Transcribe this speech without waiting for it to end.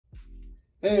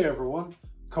Hey everyone,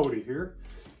 Cody here.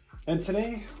 And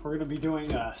today we're going to be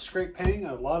doing scrape painting.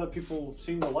 A lot of people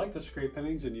seem to like the scrape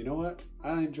paintings, and you know what?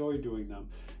 I enjoy doing them.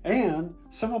 And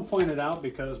someone pointed out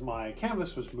because my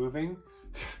canvas was moving,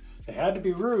 they had to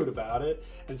be rude about it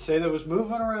and say that it was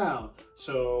moving around.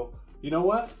 So you know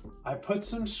what? I put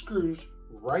some screws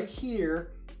right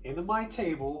here into my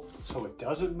table so it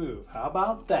doesn't move. How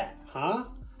about that, huh?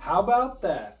 How about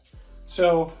that?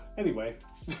 So anyway,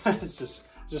 it's just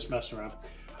messing around.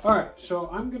 All right, so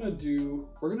we're gonna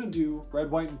do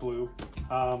red, white, and blue.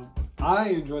 I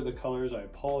enjoy the colors. I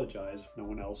apologize if no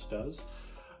one else does.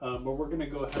 But we're gonna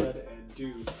go ahead and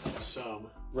do some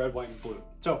red, white, and blue.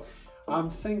 So I'm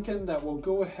thinking that we'll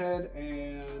go ahead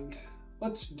and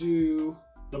let's do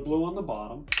the blue on the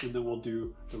bottom, and then we'll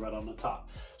do the red on the top.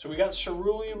 So we got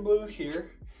cerulean blue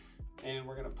here, and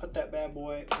we're gonna put that bad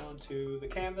boy onto the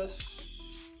canvas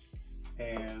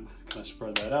and kind of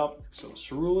spread that out. So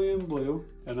cerulean blue,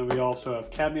 and then we also have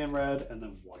cadmium red and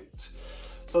then white.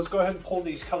 So let's go ahead and pull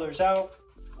these colors out.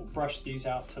 We'll brush these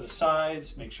out to the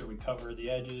sides, make sure we cover the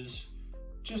edges,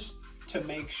 just to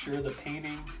make sure the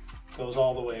painting goes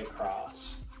all the way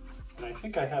across. And I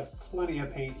think I have plenty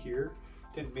of paint here.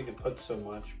 Didn't mean to put so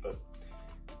much, but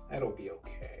that'll be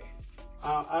okay.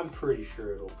 I'm pretty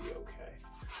sure it'll be okay.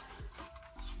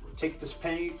 So we'll take this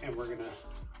paint and we're gonna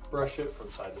brush it from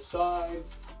side to side,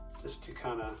 just to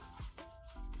kind of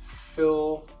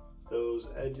fill those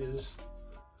edges.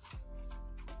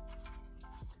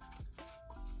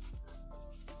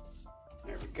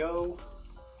 There we go.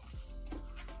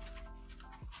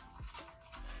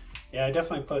 Yeah, I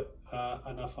definitely put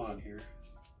enough on here.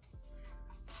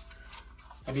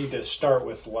 I need to start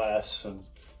with less and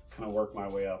kind of work my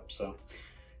way up, so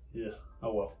yeah,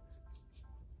 oh well.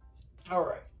 All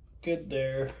right, good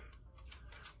there.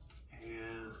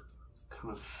 And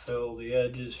kind of fill the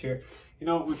edges here. You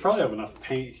know, we probably have enough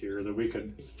paint here that we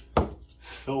could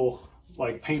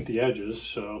paint the edges,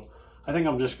 so I think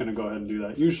I'm just gonna go ahead and do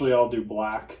that. Usually I'll do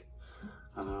black,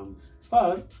 but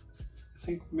I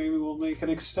think maybe we'll make an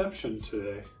exception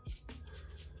today.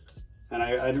 And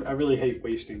I really hate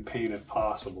wasting paint if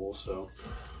possible, so.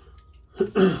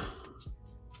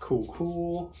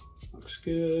 Cool, looks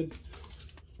good.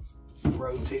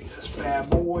 Rotate this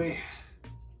bad boy.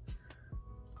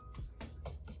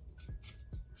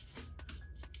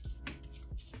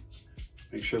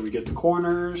 Make sure we get the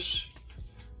corners.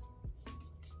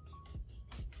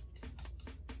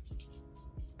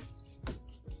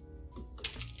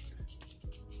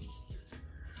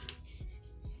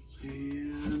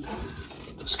 And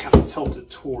just kind of tilt it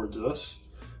towards us.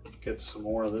 Get some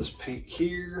more of this paint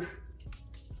here.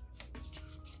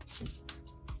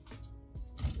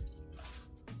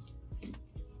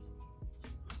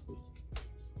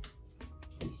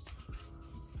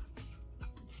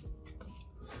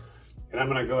 And I'm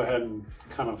gonna go ahead and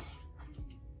kind of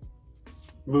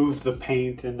move the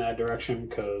paint in that direction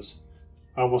because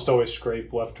I almost always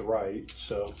scrape left to right.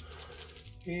 So,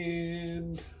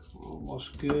 and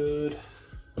almost good.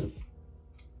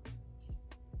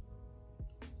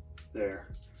 There.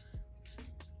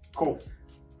 Cool.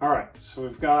 All right, so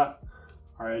we've got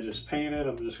our edges painted.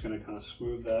 I'm just gonna kind of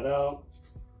smooth that out.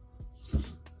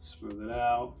 Smooth it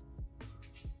out.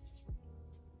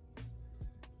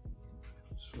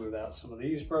 Smooth out some of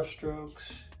these brush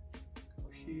strokes. Go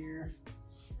here.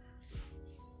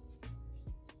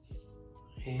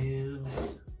 And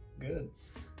good.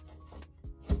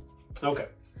 Okay,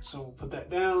 so we'll put that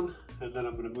down, and then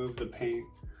I'm gonna move the paint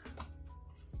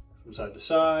from side to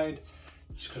side,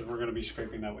 just because we're gonna be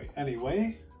scraping that way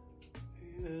anyway.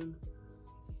 And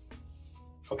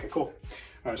okay, cool.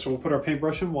 All right, so we'll put our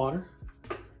paintbrush in water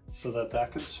so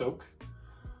that can soak.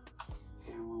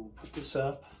 And we'll put this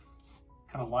up.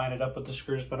 Kind of line it up with the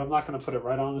screws, but I'm not going to put it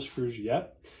right on the screws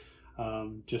yet,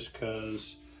 just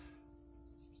because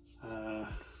I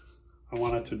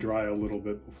want it to dry a little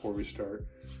bit before we start,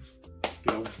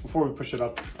 you know, before we push it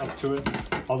up to it.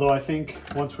 Although I think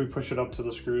once we push it up to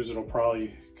the screws, it'll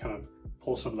probably kind of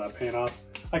pull some of that paint off.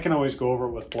 I can always go over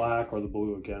it with black or the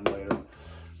blue again later.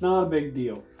 Not a big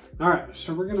deal. All right,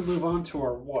 so we're going to move on to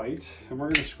our white, and we're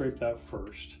going to scrape that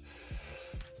first.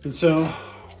 And so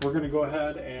we're gonna go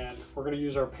ahead and we're gonna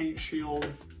use our paint shield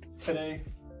today.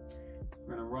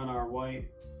 We're gonna run our white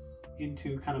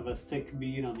into kind of a thick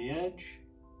bead on the edge.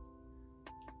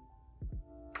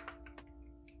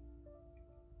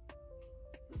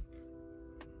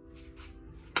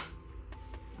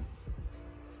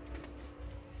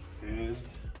 And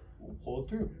we'll pull it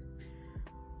through.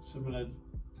 So I'm gonna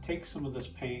take some of this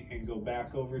paint and go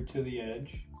back over to the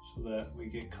edge so that we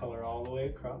get color all the way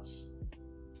across.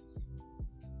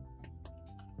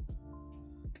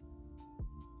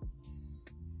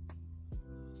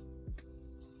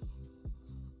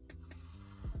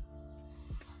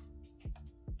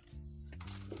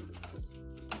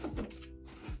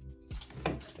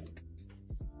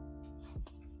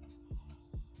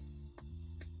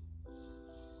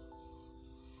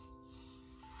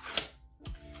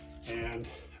 and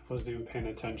I wasn't even paying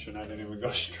attention. I didn't even go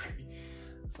straight.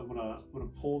 So I'm gonna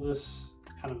pull this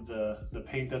kind of the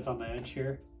paint that's on the edge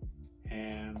here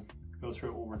and go through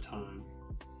it one more time.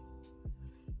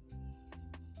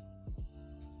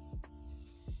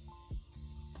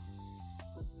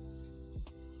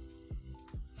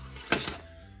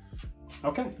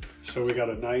 Okay, so we got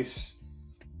a nice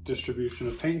distribution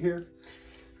of paint here.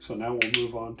 So now we'll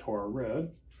move on to our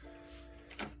red.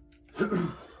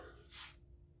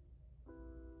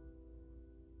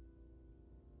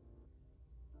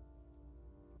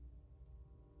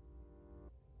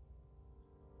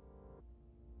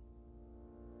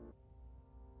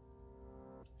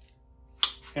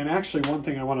 And actually, one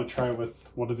thing I want to try with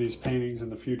one of these paintings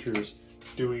in the future is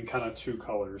doing kind of two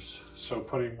colors. So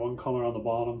putting one color on the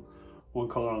bottom, one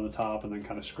color on the top, and then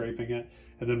kind of scraping it,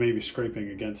 and then maybe scraping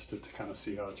against it to kind of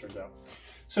see how it turns out.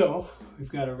 So we've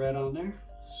got a red on there.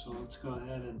 So let's go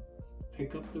ahead and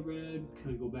pick up the red,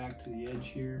 kind of go back to the edge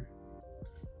here,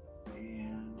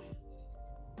 and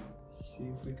see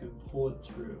if we can pull it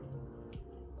through.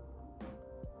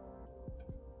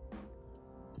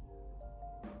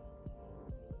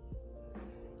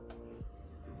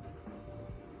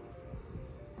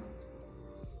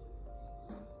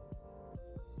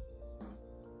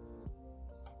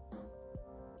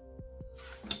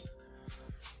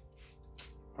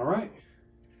 All right,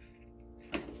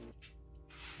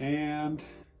 and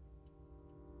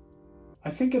I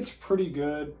think it's pretty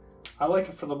good. I like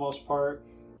it for the most part.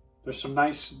 There's some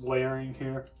nice layering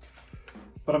here,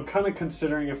 but I'm kind of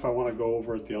considering if I want to go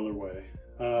over it the other way.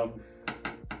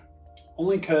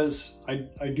 Only because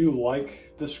I do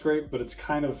like the scrape, but it's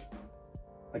kind of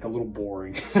like a little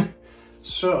boring.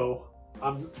 So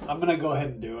I'm gonna go ahead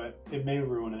and do it. It may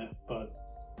ruin it, but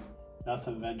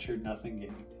nothing ventured, nothing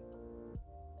gained.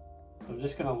 I'm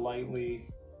just gonna lightly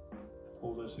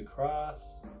pull this across.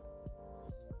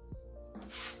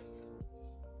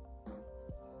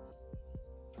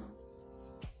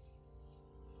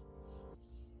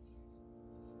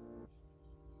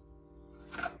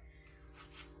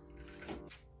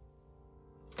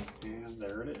 And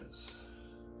there it is.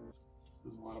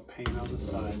 There's a lot of paint on the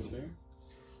sides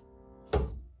there.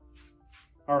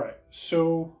 All right,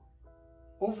 so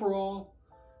overall,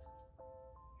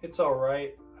 it's all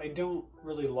right. I don't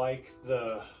really like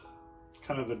the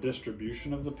kind of the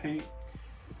distribution of the paint.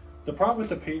 The problem with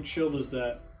the paint shield is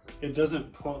that it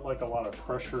doesn't put like a lot of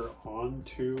pressure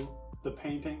onto the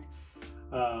painting.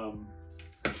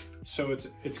 So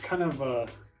it's kind of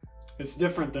it's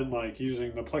different than like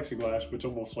using the plexiglass, which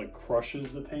almost like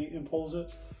crushes the paint and pulls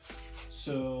it.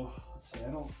 So let's see, I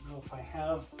don't know if I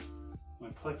have my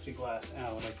plexiglass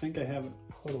out. I think I have it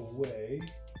put away.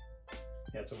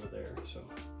 Yeah, it's over there, so.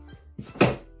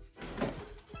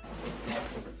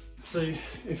 So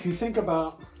if you think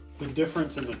about the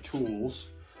difference in the tools,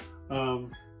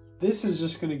 this is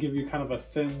just going to give you kind of a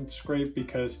thin scrape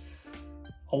because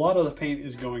a lot of the paint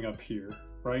is going up here,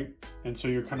 right? And so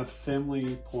you're kind of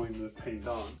thinly pulling the paint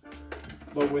on.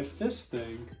 But with this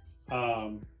thing,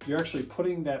 you're actually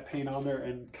putting that paint on there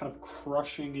and kind of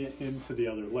crushing it into the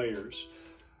other layers,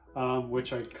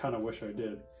 which I kind of wish I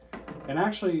did. And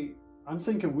actually, I'm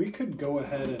thinking we could go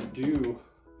ahead and do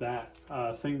that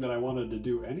thing that I wanted to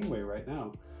do anyway right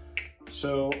now.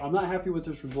 So I'm not happy with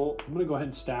this result. I'm gonna go ahead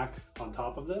and stack on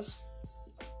top of this,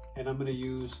 and I'm gonna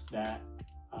use that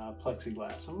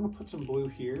plexiglass. I'm gonna put some blue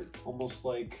here, almost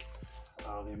like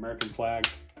the American flag,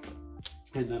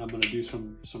 and then I'm gonna do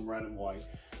some red and white.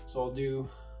 So I'll do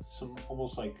some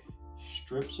almost like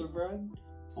strips of red,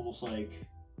 almost like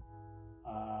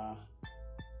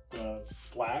the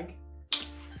flag.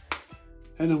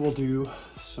 And then we'll do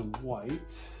some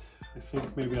white. I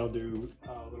think maybe I'll do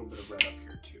a little bit of red up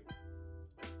here too.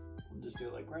 We'll just do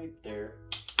it like right there.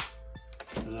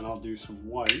 And then I'll do some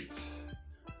white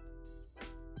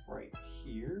right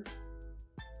here.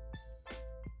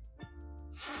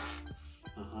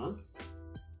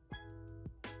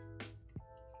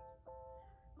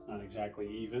 It's not exactly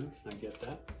even, I get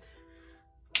that.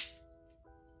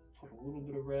 Put a little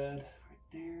bit of red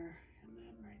right there, and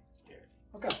then right there.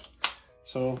 Okay.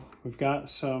 So we've got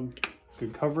some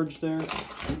good coverage there,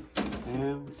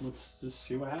 and let's just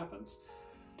see what happens.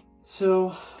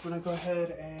 So I'm gonna go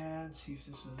ahead and see if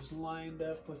this is lined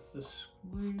up with the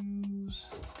screws.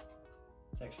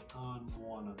 It's actually on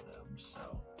one of them,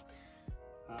 so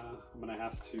I'm gonna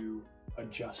have to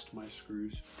adjust my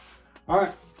screws. All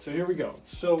right, so here we go.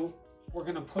 So we're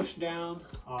gonna push down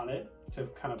on it to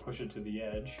kind of push it to the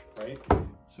edge, right?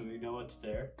 So we know it's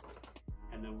there,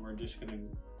 and then we're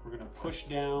gonna push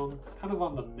down kind of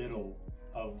on the middle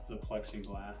of the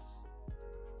plexiglass.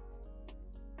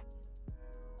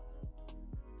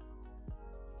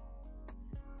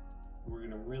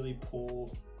 really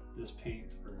pull this paint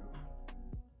through.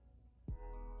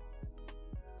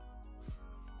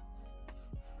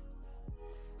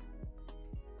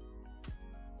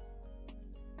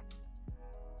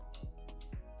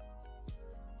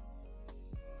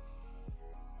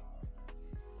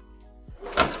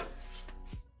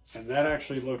 And that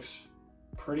actually looks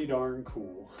pretty darn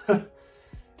cool.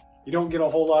 You don't get a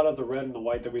whole lot of the red and the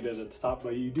white that we did at the top,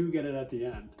 but you do get it at the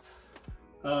end.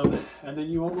 And then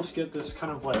you almost get this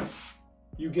kind of like,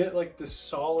 you get like this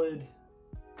solid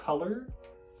color,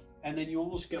 and then you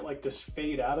almost get like this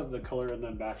fade out of the color and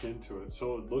then back into it.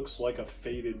 So it looks like a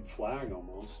faded flag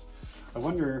almost. I'm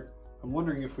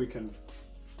wondering if we can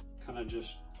kind of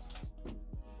just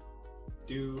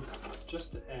do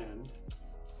just the end.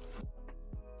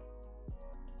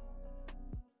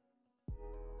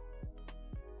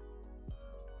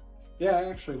 Yeah,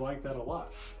 I actually like that a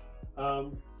lot.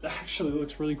 That actually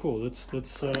looks really cool. That's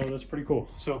pretty cool.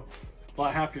 So a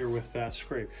lot happier with that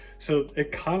scrape. So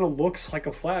it kind of looks like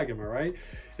a flag, am I right?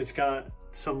 It's got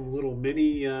some little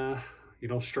mini, you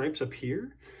know, stripes up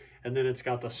here, and then it's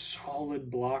got the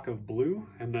solid block of blue,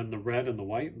 and then the red and the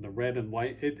white, and the red and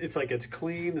white. It's like it's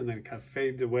clean, and then it kind of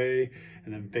fades away,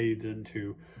 and then fades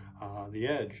into the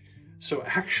edge. So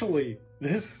actually,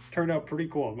 this turned out pretty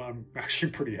cool. I'm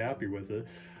actually pretty happy with it.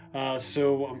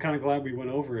 So I'm kind of glad we went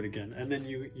over it again. And then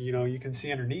you know, you can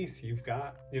see underneath you've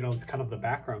got, you know, it's kind of the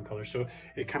background color. So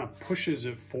it kind of pushes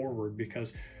it forward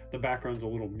because the background's a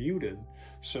little muted.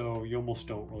 So you almost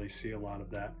don't really see a lot of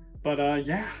that. But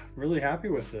yeah, really happy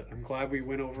with it. I'm glad we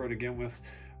went over it again with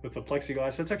the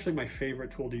plexiglass. That's actually my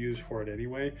favorite tool to use for it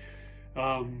anyway.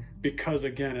 Because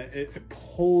again, it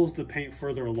pulls the paint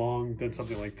further along than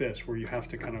something like this, where you have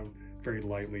to kind of very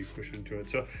lightly push into it.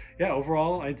 So yeah,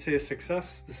 overall I'd say a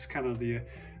success. This is kind of the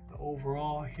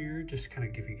overall here, just kind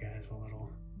of give you guys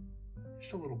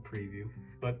just a little preview.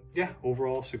 But yeah,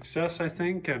 overall success, I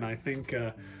think. And I think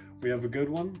we have a good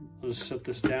one. Let's set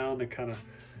this down to kind of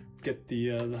get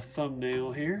the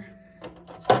thumbnail here.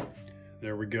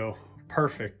 There we go,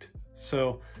 perfect.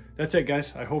 So that's it,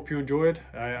 guys. I hope you enjoyed.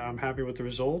 I'm happy with the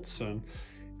results, and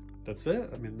that's it.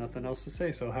 I mean, nothing else to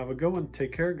say. So have a good one.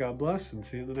 Take care. God bless, and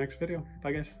see you in the next video.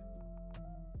 Bye, guys.